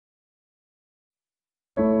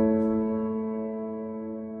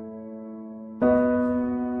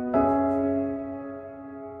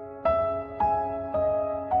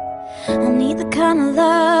need the kind of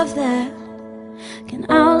love that can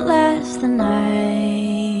outlast the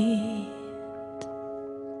night.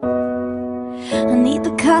 I need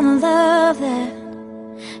the kind of love that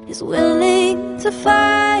is willing to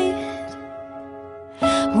fight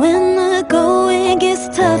when the going gets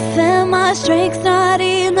tough and my strength's not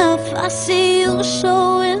enough. I see you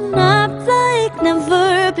showing up like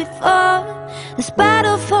never before. This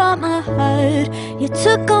battle for my heart you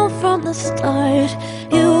took on from the start.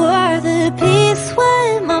 You are the peace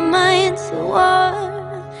when my mind's at war.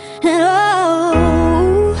 And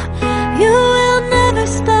oh, you will never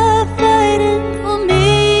stop fighting for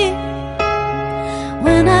me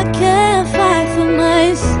when I can't fight for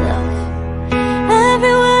myself.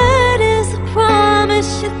 Every word is a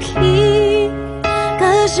promise you keep,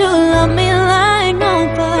 'cause you love me like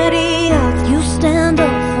nobody else. You stand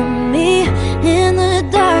up for me in the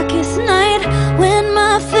darkest night. When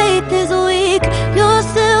my faith is weak, you're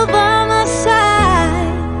still by my side.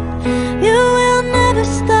 You will never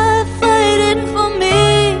stop fighting for me.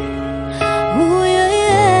 Ooh, yeah,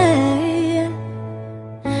 yeah,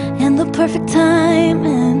 yeah. In the perfect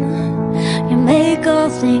timing, you make all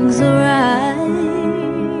things right.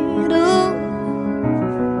 Ooh,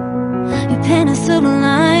 you paint a silver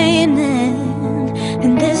lining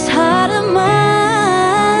in this heart of mine.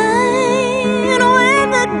 When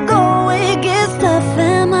the going gets tough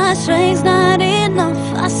and my strength's not enough,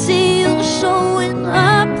 I see you showing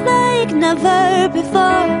up like never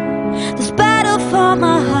before. This battle for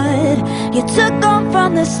my heart you took on from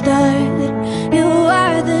the start. You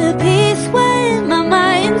are the peace when my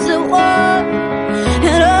mind's at war.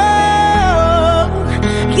 And oh,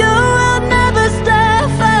 you will never stop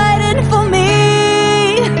fighting for me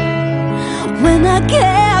when I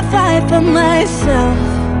can't fight for myself.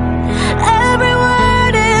 Every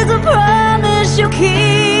word is a promise you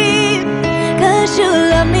keep, 'cause you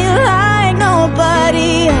love me like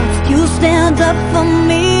nobody else. You stand up for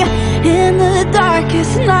me in the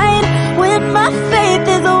darkest night. When my faith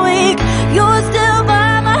is weak, you're still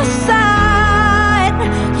by my side.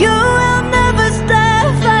 You will never stop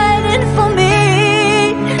fighting for me.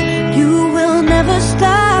 You will never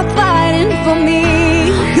stop fighting for me.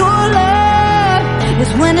 Your love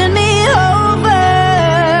is winning me over.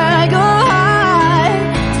 Your heart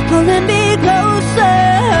is pulling me closer.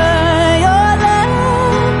 Your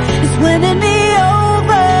love is winning me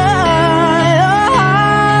over. Your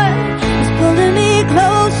heart is pulling me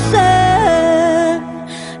closer.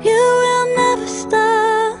 You will never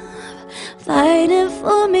stop fighting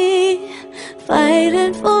for me,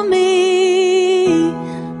 fighting for me.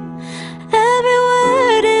 Every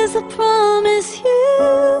word is a promise you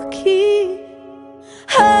keep.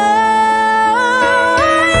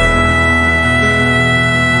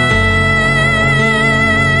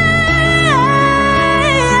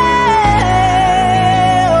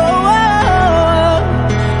 Oh,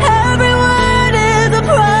 every word is a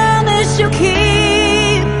promise you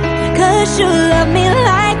keep, 'cause you love me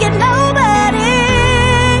like it nobody.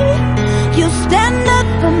 You stand up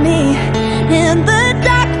for me in the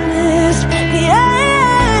darkness,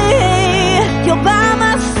 yeah. You're by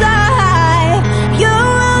my side. You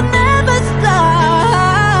will never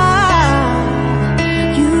stop.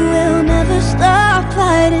 You will never stop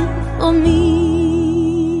fighting for me.